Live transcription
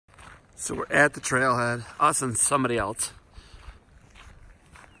So we're at the trailhead, us and somebody else.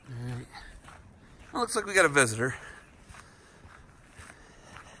 All right. Well, looks like we got a visitor.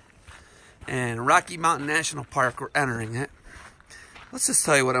 And Rocky Mountain National Park, we're entering it. Let's just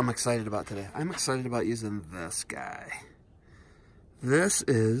tell you what I'm excited about today. I'm excited about using this guy. This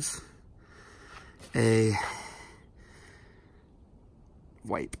is a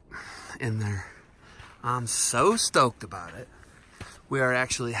wipe in there. I'm so stoked about it. We are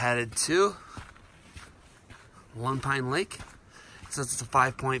actually headed to Lone Pine Lake. Since it's a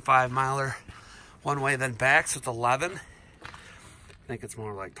 5.5 miler one way then back, so it's 11. I think it's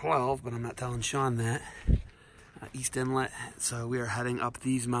more like 12, but I'm not telling Sean that. East Inlet. So we are heading up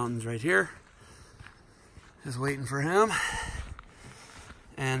these mountains right here. Just waiting for him.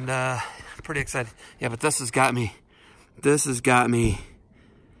 And pretty excited. Yeah, but this has got me.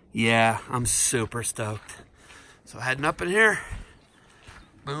 Yeah, I'm super stoked. So heading up in here.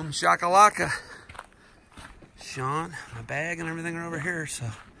 Boom shakalaka. Sean, my bag and everything are over here, so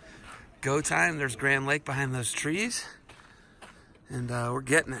go time. There's Grand Lake behind those trees. And we're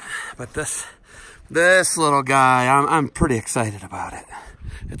getting it. But this little guy, I'm pretty excited about it.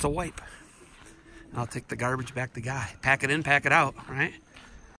 It's a wipe. I'll take the garbage back to Guy. Pack it in, pack it out, right?